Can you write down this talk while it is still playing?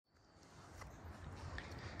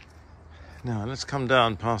Now let's come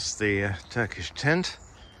down past the Turkish tent,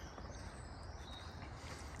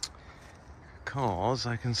 because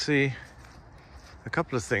I can see a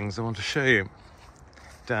couple of things I want to show you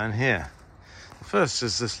down here. The first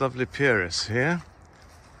is this lovely pieris here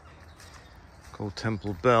called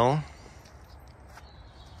Temple Bell,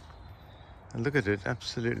 and look at it,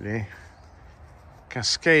 absolutely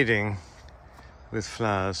cascading with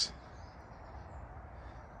flowers.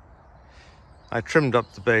 I trimmed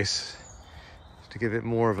up the base to give it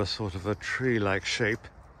more of a sort of a tree-like shape,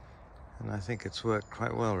 and I think it's worked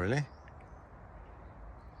quite well, really.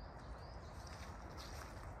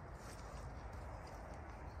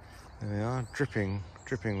 There they are, dripping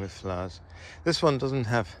with flowers. This one doesn't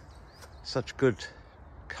have such good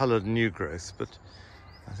coloured new growth, but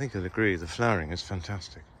I think you'll agree the flowering is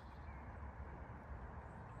fantastic.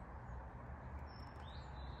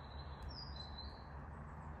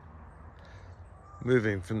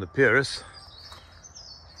 Moving from the pieris,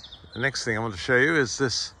 the next thing I want to show you is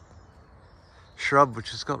this shrub,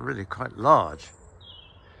 which has got really quite large.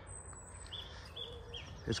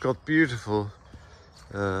 It's got beautiful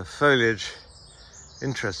foliage,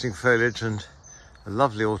 interesting foliage, and a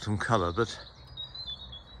lovely autumn colour, but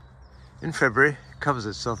in February it covers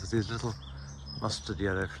itself with these little mustard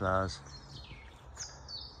yellow flowers,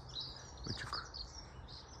 which are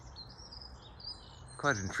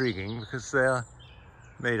quite intriguing because they are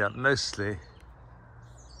made up mostly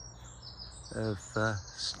of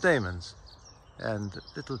stamens and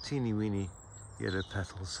little teeny weeny yellow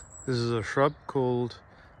petals. This is a shrub called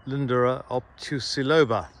Oemleria and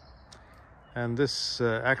Abeliophyllum, and this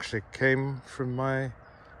actually came from my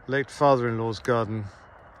late father-in-law's garden.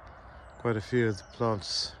 Quite a few of the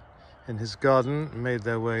plants in his garden made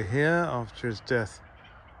their way here after his death.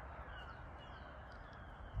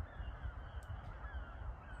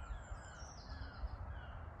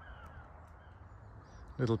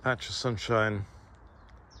 Little patch of sunshine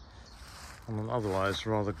on an otherwise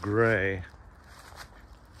rather grey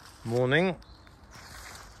morning.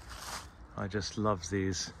 I just love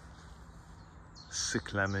these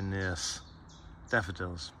cyclameneous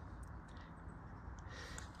daffodils.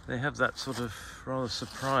 They have that sort of rather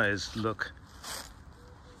surprised look.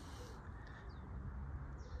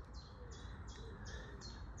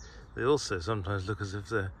 They also sometimes look as if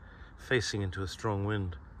they're facing into a strong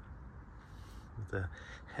wind, with their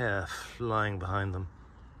hair flying behind them.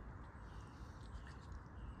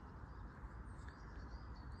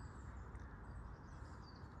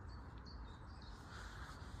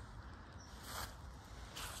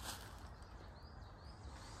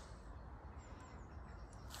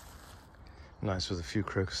 Nice with a few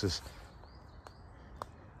crocuses.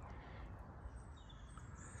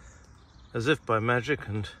 As if by magic,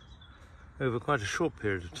 and over quite a short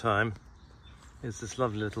period of time, is this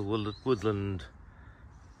lovely little woodland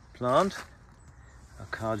plant, a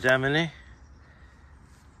cardamine.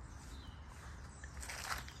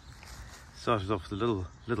 Started off with a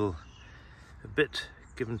little bit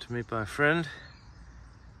given to me by a friend.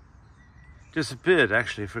 Disappeared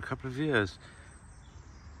actually for a couple of years.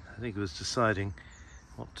 I think he was deciding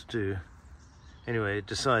what to do. Anyway, it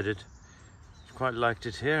decided. Quite liked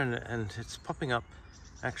it here, and it's popping up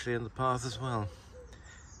actually in the path as well.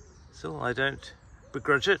 So I don't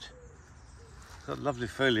begrudge it. It's got lovely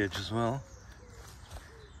foliage as well,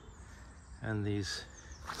 and these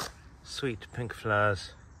sweet pink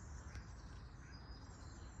flowers.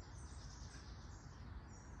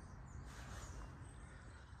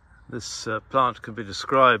 This plant can be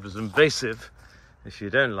described as invasive if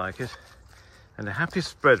you don't like it, and a happy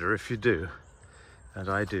spreader if you do, and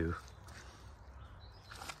I do.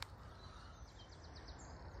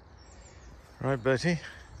 Right, Bertie,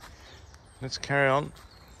 let's carry on.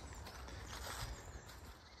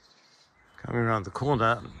 Coming around the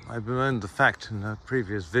corner, I bemoaned the fact in a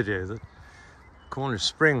previous video that Cornish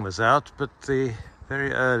spring was out, but the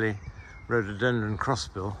very early rhododendron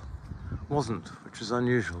crossbill wasn't, which is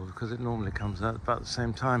unusual because it normally comes out about the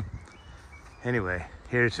same time. Anyway,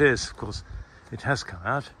 here it is. Of course, it has come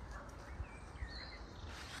out,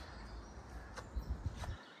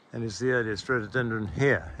 and it's the earliest rhododendron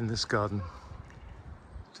here in this garden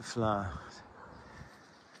to flower.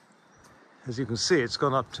 As you can see, it's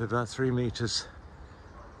gone up to about 3 meters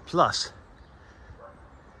plus,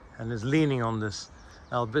 and is leaning on this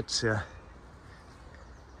albizia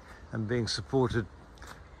and being supported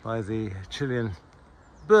by the Chilean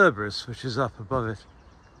berberis, which is up above it.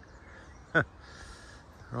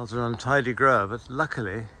 Rather untidy grower, but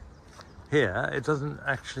luckily here it doesn't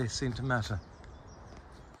actually seem to matter.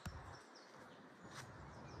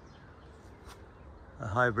 A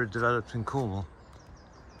hybrid developed in Cornwall.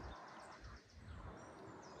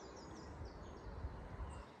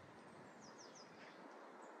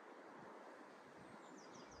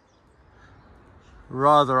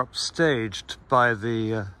 rather upstaged by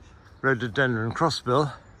the rhododendron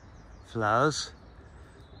crossbill flowers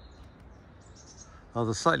are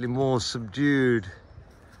the slightly more subdued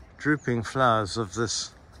drooping flowers of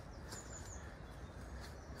this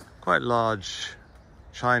quite large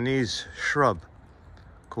Chinese shrub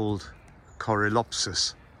called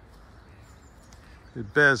Corylopsis.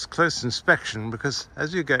 It bears close inspection because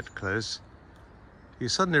as you get close, you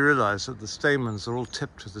suddenly realize that the stamens are all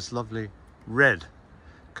tipped with this lovely red,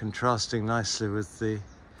 contrasting nicely with the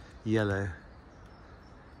yellow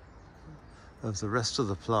of the rest of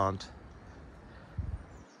the plant.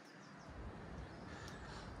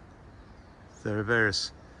 There are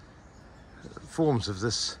various forms of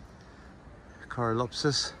this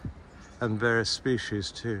Corylopsis and various species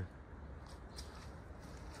too.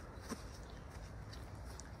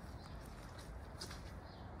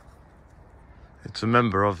 It's a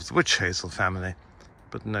member of the witch hazel family,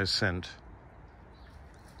 but no scent.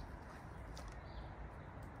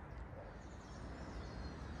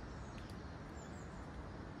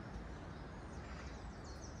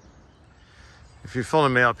 If you follow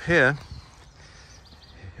me up here,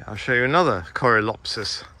 I'll show you another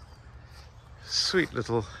Corylopsis. Sweet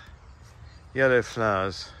little yellow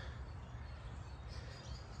flowers.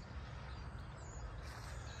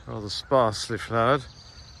 Rather sparsely flowered.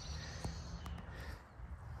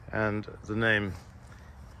 And the name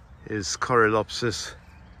is Corylopsis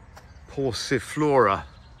pauciflora.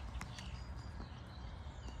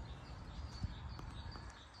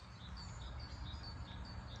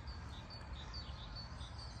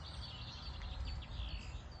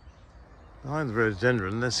 Behind the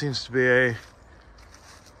rhododendron there seems to be a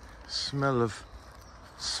smell of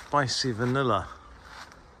spicy vanilla,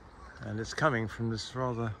 and it's coming from this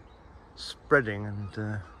rather spreading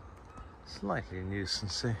and slightly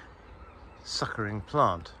nuisancey suckering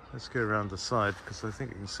plant. Let's go around the side because I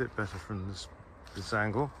think you can see it better from this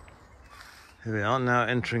angle. Here we are now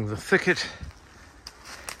entering the thicket.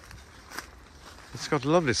 It's got a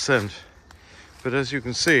lovely scent, but as you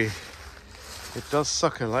can see, it does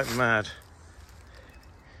sucker like mad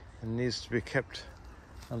and needs to be kept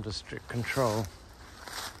under strict control.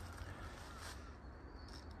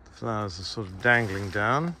 The flowers are sort of dangling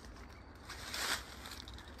down,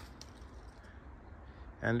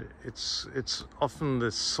 and it's often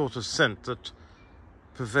this sort of scent that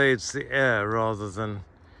pervades the air rather than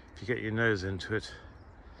if you get your nose into it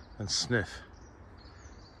and sniff,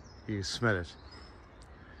 you smell it.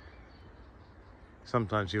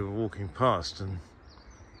 Sometimes you're walking past and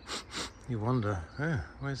you wonder, oh,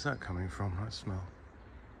 where's that coming from, that smell?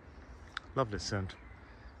 Lovely scent.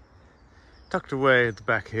 Tucked away at the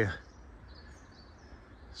back here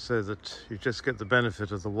so that you just get the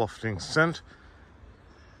benefit of the wafting scent,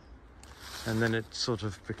 and then it sort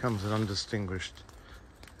of becomes an undistinguished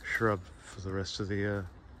shrub for the rest of the year.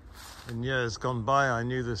 In years gone by I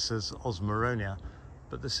knew this as Osmeronia,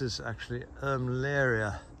 but this is actually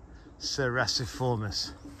Oemleria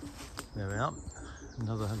cerasiformis. There we are,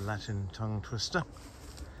 another Latin tongue twister.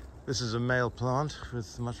 This is a male plant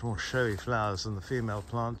with much more showy flowers than the female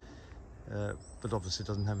plant, but obviously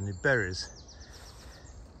doesn't have any berries.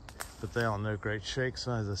 But they are no great shakes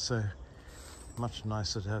either, so much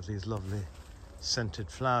nicer to have these lovely scented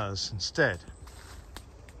flowers instead.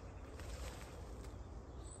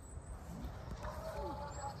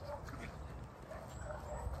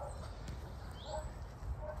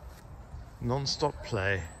 Non-stop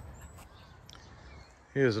play.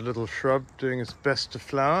 Here's a little shrub doing its best to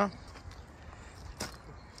flower.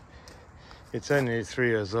 It's only 3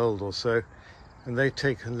 years old or so, and they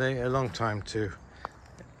take a long time to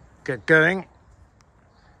get going.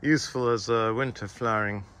 Useful as a winter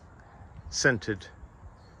flowering scented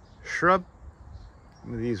shrub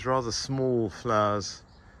with these rather small flowers.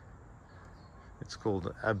 It's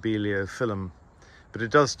called Abeliophyllum, but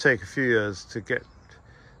it does take a few years to get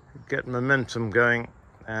momentum going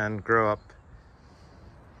and grow up.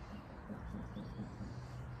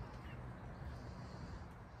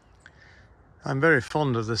 I'm very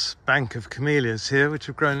fond of this bank of camellias here, which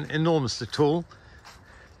have grown enormously tall.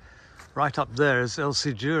 Right up there is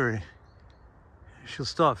Elsie Jury. She'll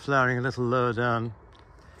start flowering a little lower down.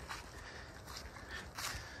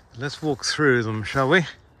 Let's walk through them, shall we?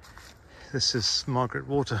 This is Margaret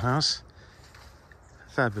Waterhouse.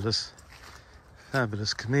 Fabulous,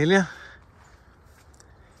 fabulous camellia.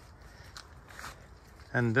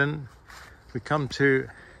 And then we come to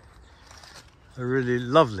a really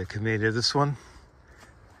lovely camellia, this one.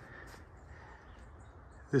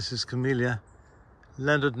 This is Camellia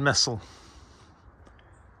Leonard Messel,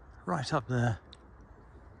 right up there.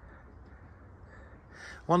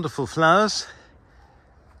 Wonderful flowers,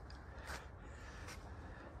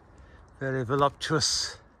 very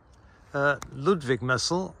voluptuous Ludwig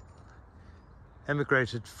Messel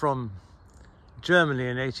emigrated from Germany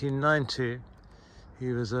in 1890.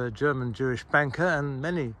 He was a German Jewish banker, and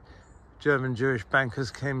many German Jewish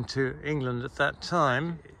bankers came to England at that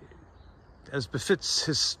time. As befits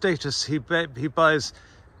his status, he buys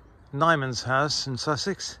Nyman's house in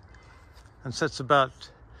Sussex and sets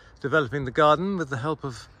about developing the garden with the help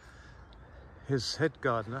of his head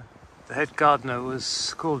gardener. The head gardener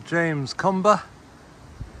was called James Comber,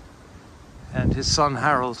 and his son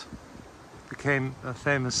Harold became a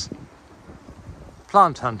famous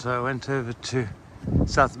plant hunter, went over to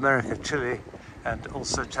South America, Chile, and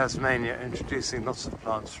also Tasmania, introducing lots of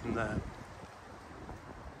plants from there.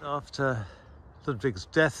 After Ludwig's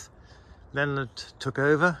death, Leonard took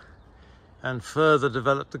over and further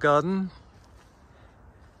developed the garden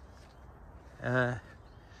and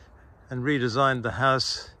redesigned the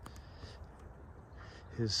house.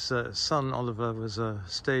 His son Oliver was a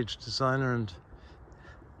stage designer and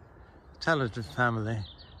talented family.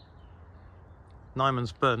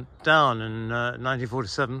 Nyman's burnt down in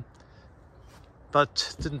 1947,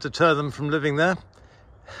 but didn't deter them from living there.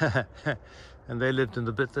 And they lived in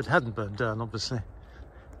the bit that hadn't burnt down, obviously.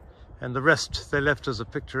 And the rest they left as a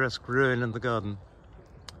picturesque ruin in the garden.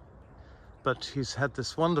 But he's had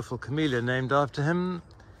this wonderful camellia named after him,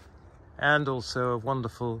 and also a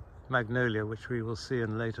wonderful magnolia, which we will see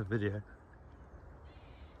in a later video.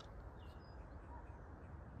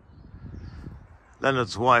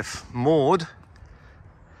 Leonard's wife, Maud,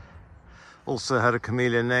 also had a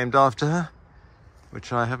camellia named after her,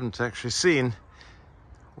 which I haven't actually seen,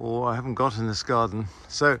 or I haven't got in this garden.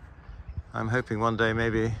 So I'm hoping one day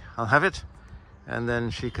maybe I'll have it, and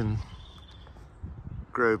then she can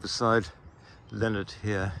grow beside Leonard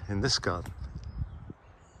here in this garden.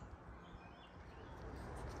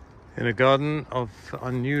 In a garden of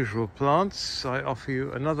unusual plants, I offer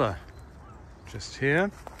you another just here.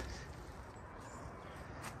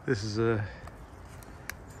 This is a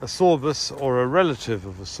sorbus, or a relative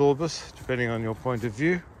of a sorbus, depending on your point of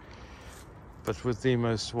view, but with the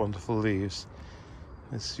most wonderful leaves.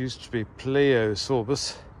 This used to be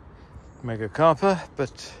Pleosorbus megacarpa,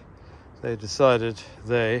 but they decided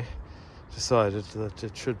that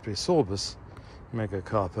it should be Sorbus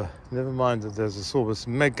megacarpa. Never mind that there's a Sorbus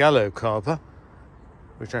megalocarpa,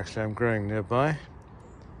 which actually I'm growing nearby.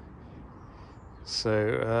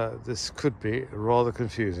 So this could be rather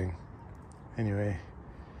confusing. Anyway,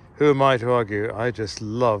 who am I to argue? I just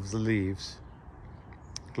love the leaves.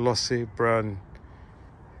 Glossy, brown,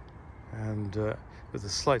 and with a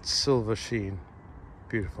slight silver sheen.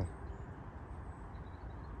 Beautiful.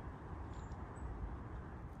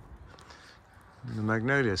 The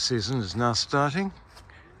magnolia season is now starting,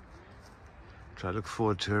 which I look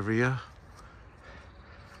forward to every year.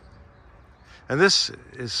 And this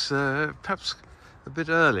is perhaps a bit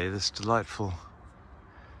early, this delightful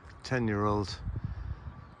 10-year-old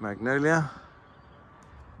magnolia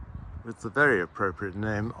with the very appropriate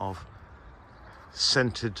name of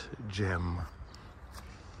Scented Gem.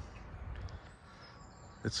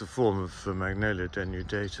 It's a form of Magnolia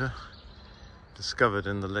denudata, discovered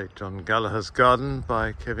in the late John Gallagher's garden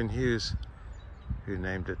by Kevin Hughes, who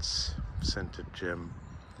named it Scented Gem.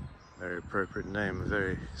 Very appropriate name, a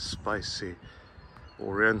very spicy,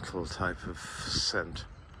 oriental type of scent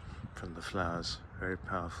from the flowers, very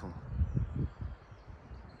powerful.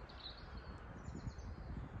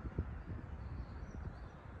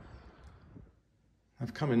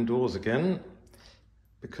 I've come indoors again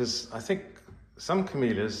because I think some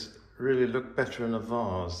camellias really look better in a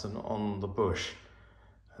vase than on the bush.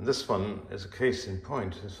 And this one is a case in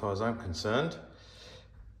point as far as I'm concerned.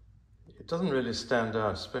 It doesn't really stand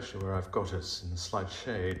out, especially where I've got it in slight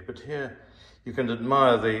shade, but here you can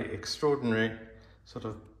admire the extraordinary sort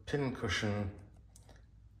of pincushion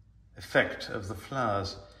effect of the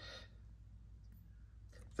flowers.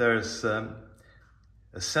 There is a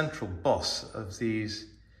central boss of these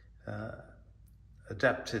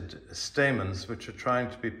adapted stamens, which are trying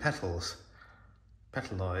to be petals.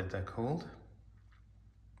 Petaloid, they're called.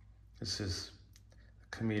 This is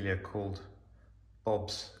a camellia called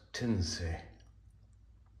Bob's Tinsey.